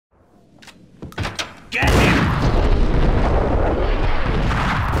Get him!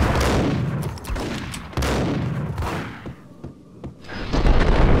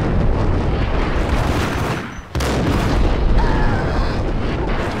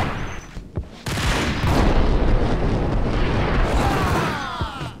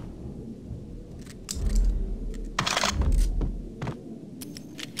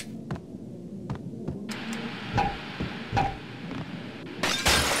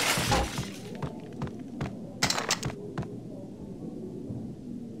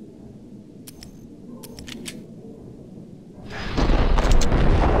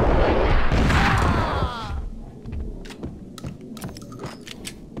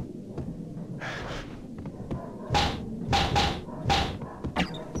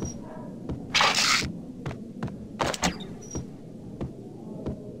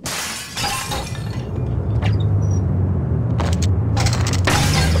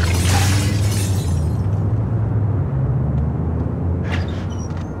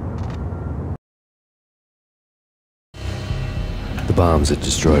 The bombs had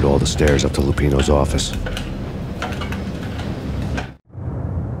destroyed all the stairs up to Lupino's office.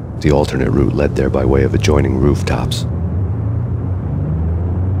 The alternate route led there by way of adjoining rooftops.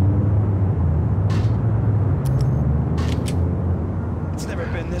 It's never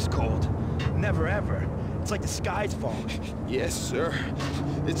been this cold. Never ever. It's like the sky's falling. Yes, sir.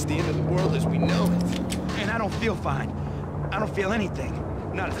 It's the end of the world as we know it. And I don't feel fine. I don't feel anything.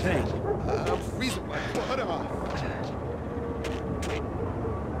 Not a thing. I'm freezing my butt off.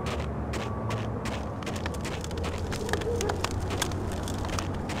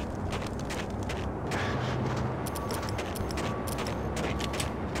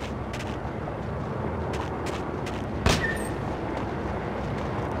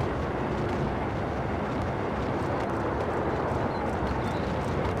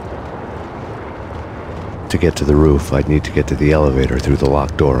 To get to the roof, I'd need to get to the elevator through the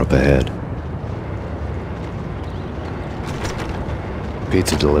locked door up ahead.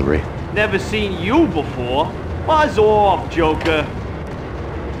 Pizza delivery. Never seen you before. Buzz off, Joker.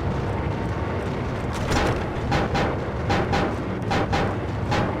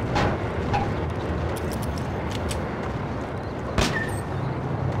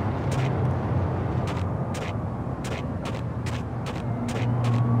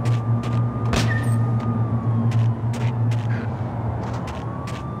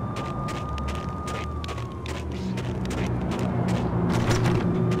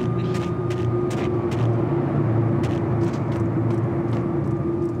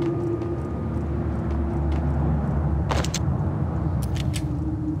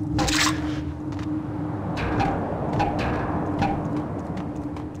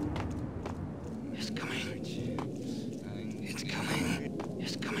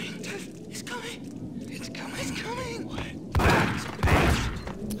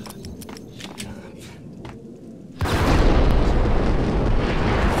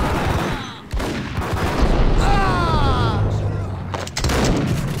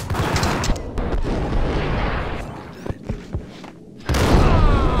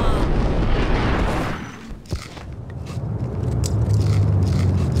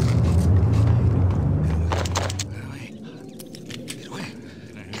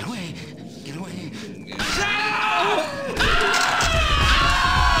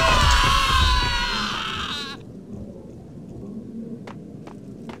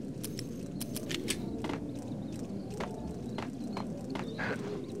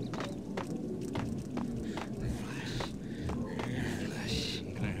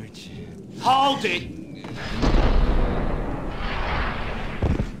 Hold it!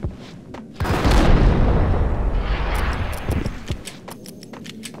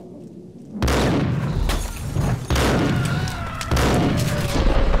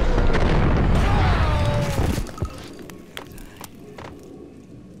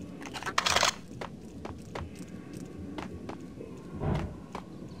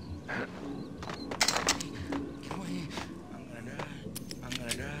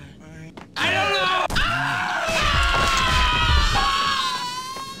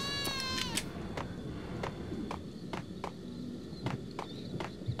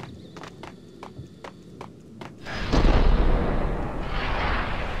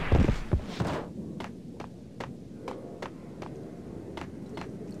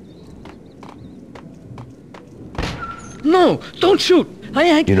 No, don't shoot.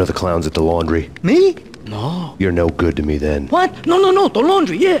 I... You know the clowns at the laundry? Me? No. You're no good to me then. What? No, the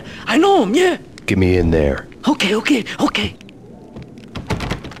laundry, yeah. I know him, yeah. Get me in there. Okay.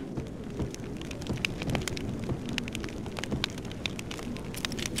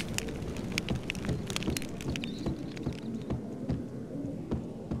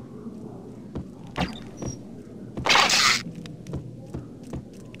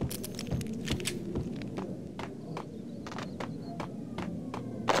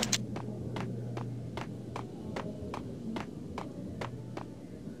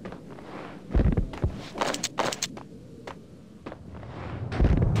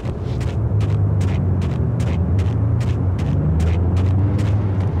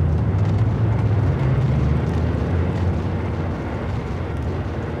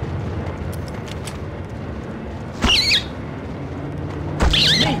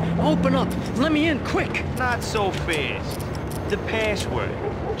 quick. Not so fast. The password.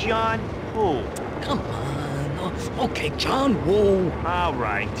 John who? Come on. Okay, John Woo. All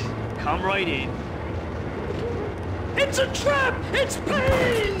right. Come right in. It's a trap! It's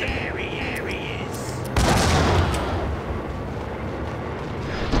Payne! There he is.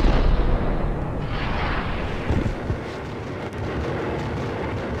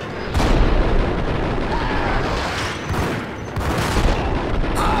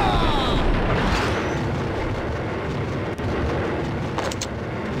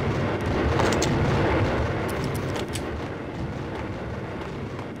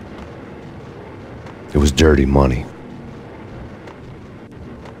 It was dirty money.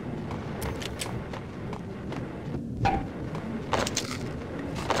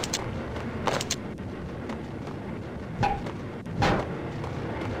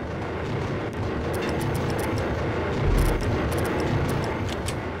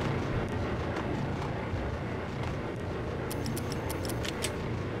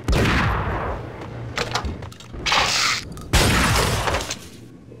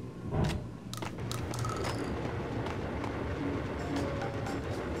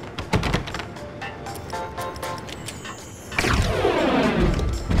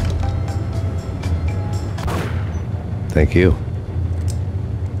 Thank you.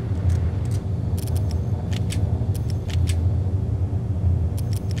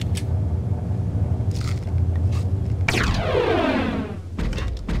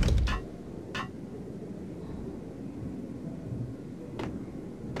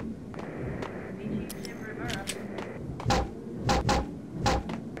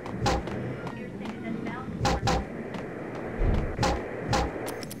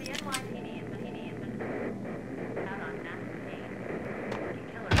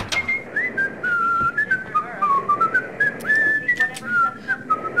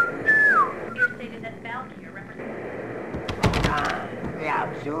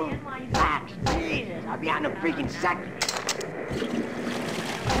 Jesus, I'll be on a freaking second.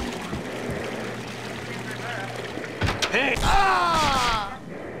 Hey! Ah!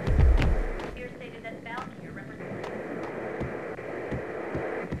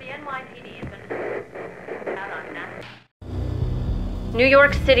 New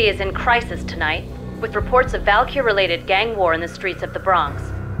York City is in crisis tonight, with reports of Valkyr-related gang war in the streets of the Bronx.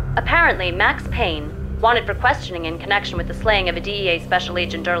 Apparently, Max Payne, wanted for questioning in connection with the slaying of a DEA special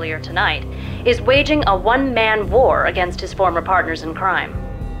agent earlier tonight, is waging a one-man war against his former partners in crime.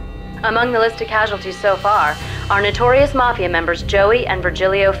 Among the list of casualties so far are notorious mafia members Joey and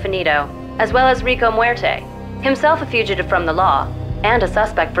Virgilio Finito, as well as Rico Muerte, himself a fugitive from the law, and a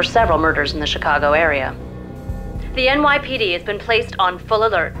suspect for several murders in the Chicago area. The NYPD has been placed on full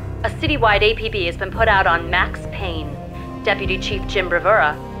alert. A citywide APB has been put out on Max Payne. Deputy Chief Jim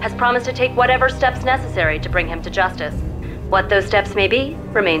Bravura has promised to take whatever steps necessary to bring him to justice. What those steps may be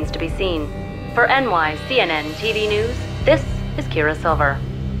remains to be seen. For NYCNN TV News, this is Kira Silver.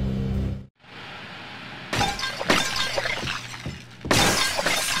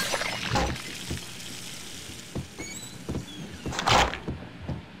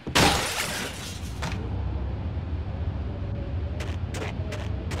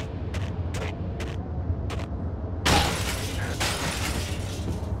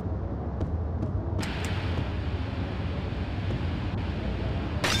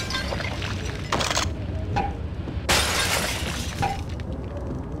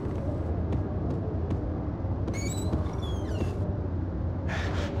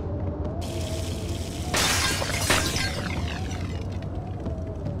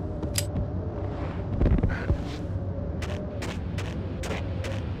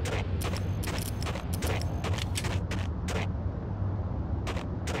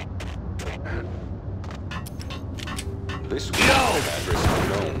 This address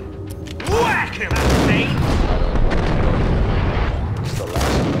unknown. Whack him, Payne! It's the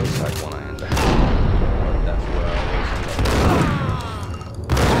last place I want to end up. But that's where I always end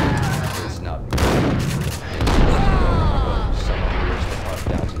up. It's not me. Someone who lives the part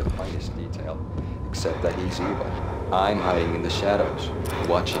down to the finest detail. Except that he's evil. I'm hiding in the shadows,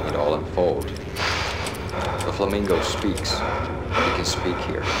 watching it all unfold. The flamingo speaks. It can speak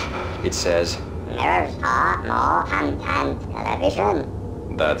here. It says, Mirrors are more fun than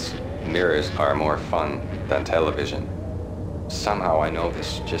television. that's mirrors are more fun than television. Somehow I know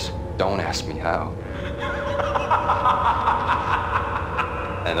this, just don't ask me how.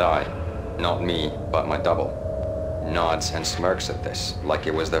 And I, not me, but my double, nods and smirks at this like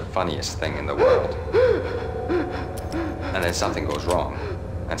it was the funniest thing in the world. And then something goes wrong,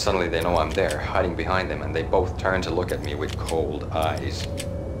 and suddenly they know I'm there, hiding behind them, and they both turn to look at me with cold eyes.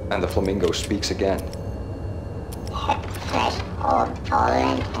 And the flamingo speaks again. Threshold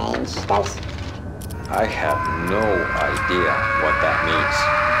tolerant range dose. I have no idea what that means.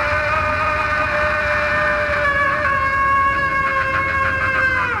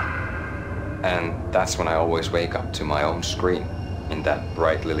 And that's when I always wake up to my own scream in that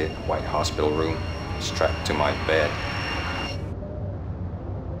brightly lit white hospital room, strapped to my bed.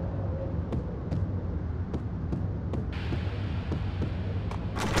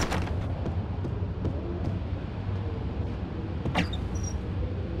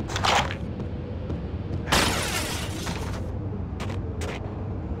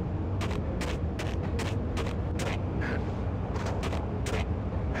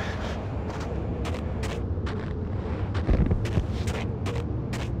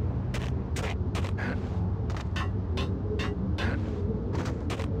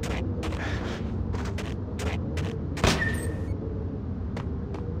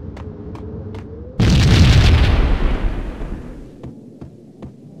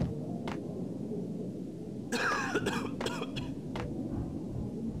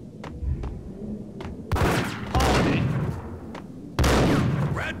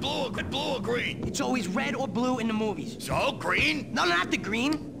 Blue or green? It's always red or blue in the movies. So, green? No, not the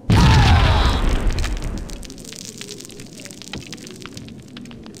green.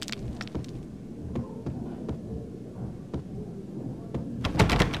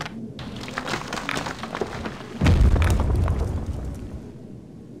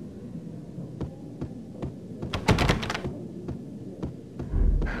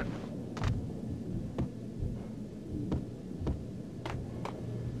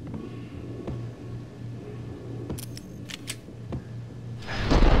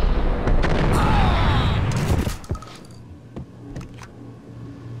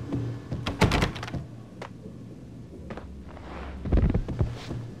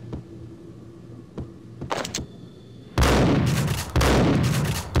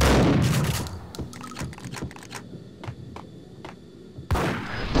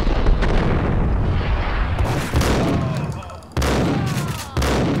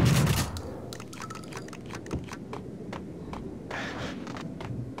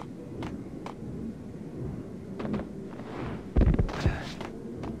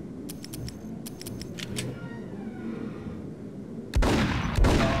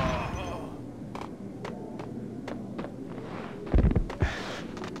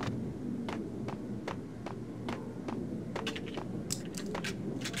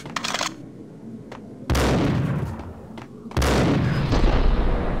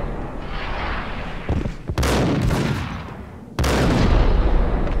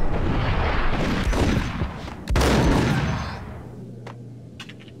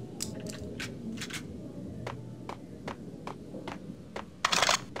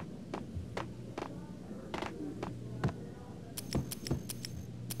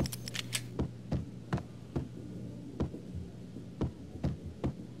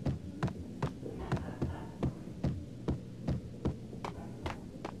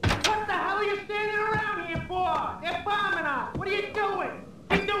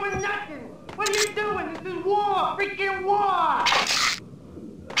 Freaking war!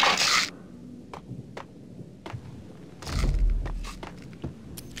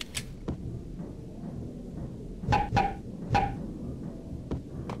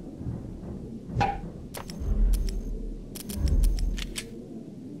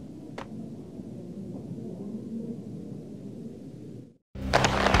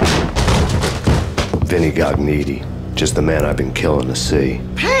 Vinny Gognitti, just the man I've been killing to see.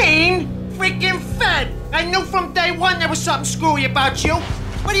 Payne? Freaking fed! I knew from day one there was something screwy about you.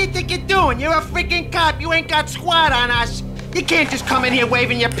 What do you think you're doing? You're a freaking cop. You ain't got squad on us. You can't just come in here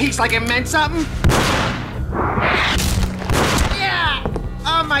waving your piece like it meant something. Yeah!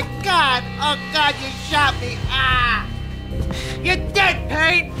 Oh my God! Oh God, you shot me! Ah! You're dead,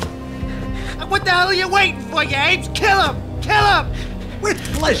 Payne! What the hell are you waiting for, you apes? Kill him! Kill him! With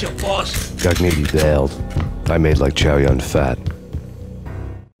pleasure, boss. Gognitti bailed. I made like Chow Yun Fat.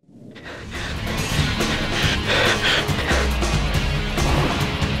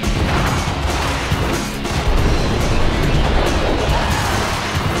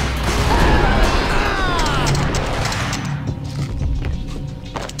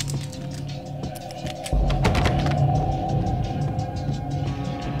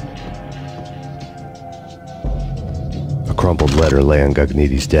 A crumpled letter lay on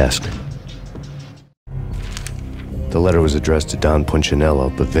Gognitti's desk. The letter was addressed to Don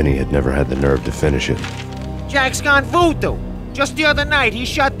Punchinello, but Vinny had never had the nerve to finish it. Jack's gone voodoo. Just the other night, he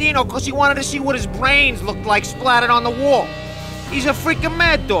shot Dino because he wanted to see what his brains looked like splattered on the wall. He's a freaking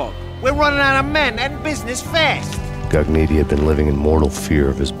mad dog. We're running out of men and business fast. Gognitti had been living in mortal fear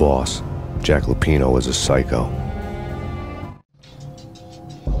of his boss. Jack Lupino was a psycho.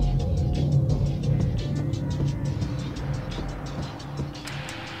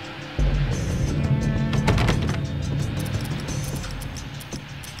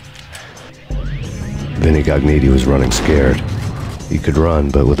 Vinny Gognitti was running scared. He could run,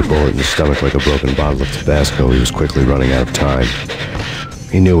 but with a bullet in his stomach like a broken bottle of Tabasco, he was quickly running out of time.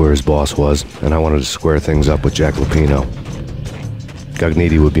 He knew where his boss was, and I wanted to square things up with Jack Lupino.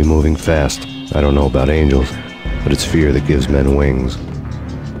 Gognitti would be moving fast. I don't know about angels, but it's fear that gives men wings.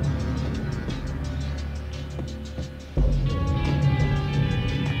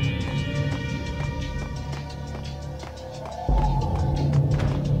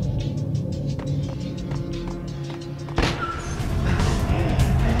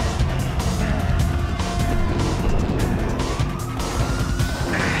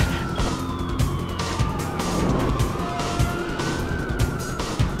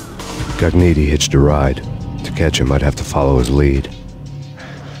 Gognitti hitched a ride. To catch him, I'd have to follow his lead.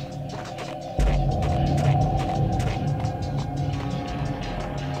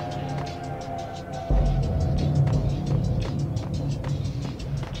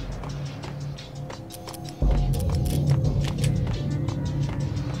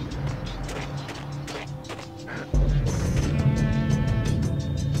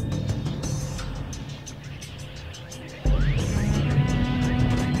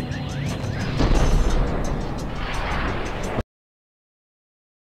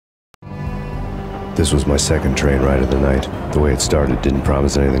 This was my second train ride of the night. The way it started didn't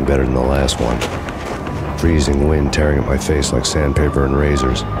promise anything better than the last one. Freezing wind tearing at my face like sandpaper and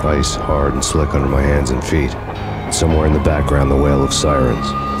razors, ice hard and slick under my hands and feet. Somewhere in the background, the wail of sirens,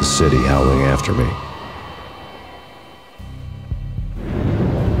 the city howling after me.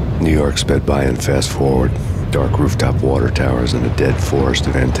 New York sped by in fast forward. Dark rooftop water towers and a dead forest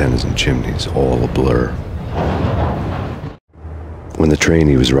of antennas and chimneys, all a blur. When the train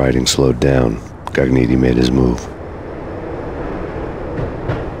he was riding slowed down, Gognitti made his move.